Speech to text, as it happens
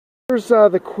Here's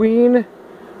the queen.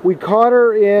 We caught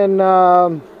her in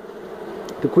the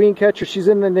queen catcher. She's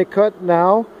in the Nicot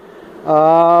now.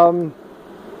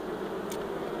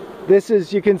 This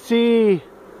is, you can see,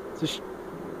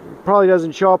 probably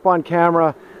doesn't show up on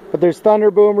camera, but there's thunder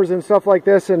boomers and stuff like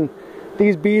this, and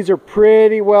these bees are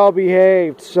pretty well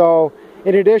behaved. So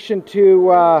in addition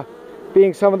to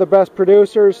being some of the best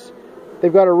producers,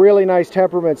 they've got a really nice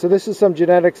temperament. So this is some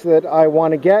genetics that I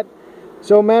want to get.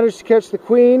 So managed to catch the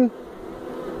queen.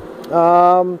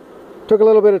 Took a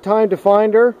little bit of time to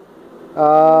find her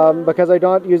because I'm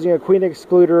not using a queen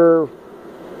excluder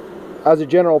as a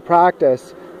general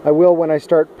practice. I will when I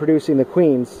start producing the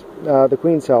queens, the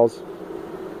queen cells.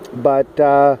 But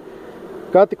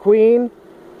got the queen.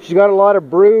 She's got a lot of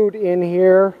brood in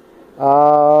here.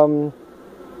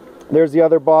 There's the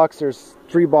other box. There's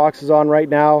 3 boxes on right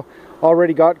now.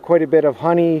 Already got quite a bit of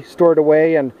honey stored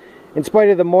away, and in spite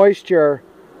of the moisture,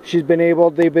 they've been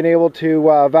able to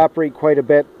evaporate quite a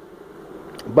bit.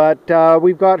 But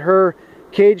we've got her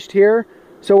caged here,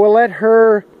 so we'll let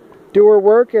her do her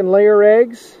work and lay her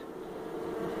eggs,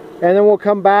 and then we'll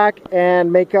come back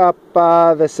and make up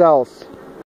the cells.